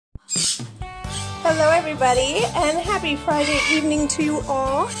Hello everybody, and happy Friday evening to you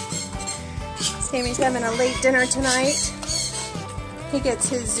all. Sammy's having a late dinner tonight. He gets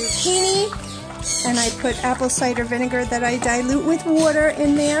his zucchini, and I put apple cider vinegar that I dilute with water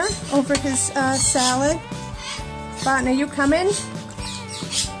in there over his salad. Barton, are you coming?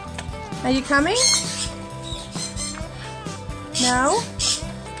 Are you coming? No?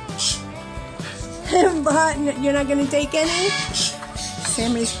 Barton, you're not going to take any?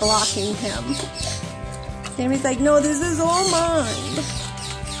 Sammy's blocking him. Sammy's like, no, this is all mine.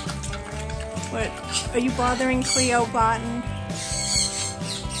 What? Are you bothering Cleo, Barton?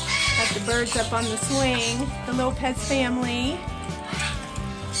 Got the birds up on the swing. The Lopez family.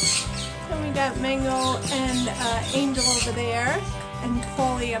 Then we got Mango and Angel over there. And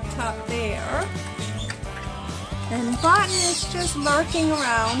Polly up top there. And Barton is just lurking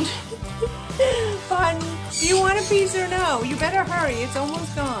around. Barton, do you want a piece or no? You better hurry, it's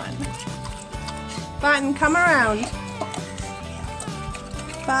almost gone. Barton, come around.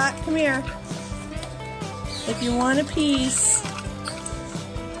 Bart, come here. If you want a piece,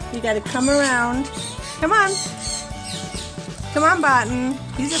 you gotta come around. Come on. Come on, Barton.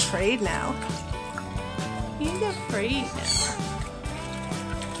 He's afraid now. He's afraid now.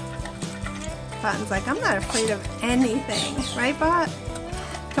 Barton's like, I'm not afraid of anything. Right, Bart?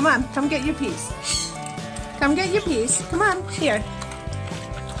 Come on, come get your piece. Come get your piece. Come on, here.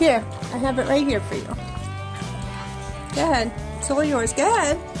 Here, I have it right here for you. Go ahead, it's all yours. Go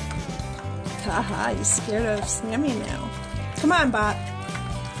ahead. Haha, you're scared of Sammy now. Come on, Bart.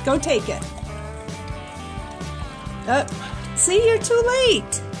 Go take it. See, you're too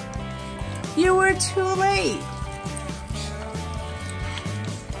late. You were too late.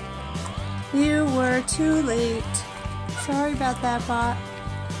 You were too late. Sorry about that, Bart.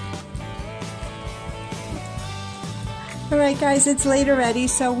 Alright guys, it's late already,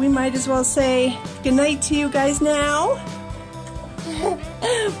 so we might as well say goodnight to you guys now.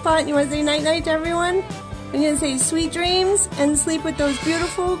 Bart, you want to say night-night to everyone? I'm going to say sweet dreams and sleep with those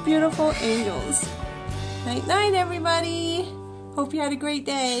beautiful, beautiful angels. Night-night, everybody. Hope you had a great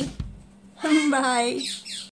day. Bye.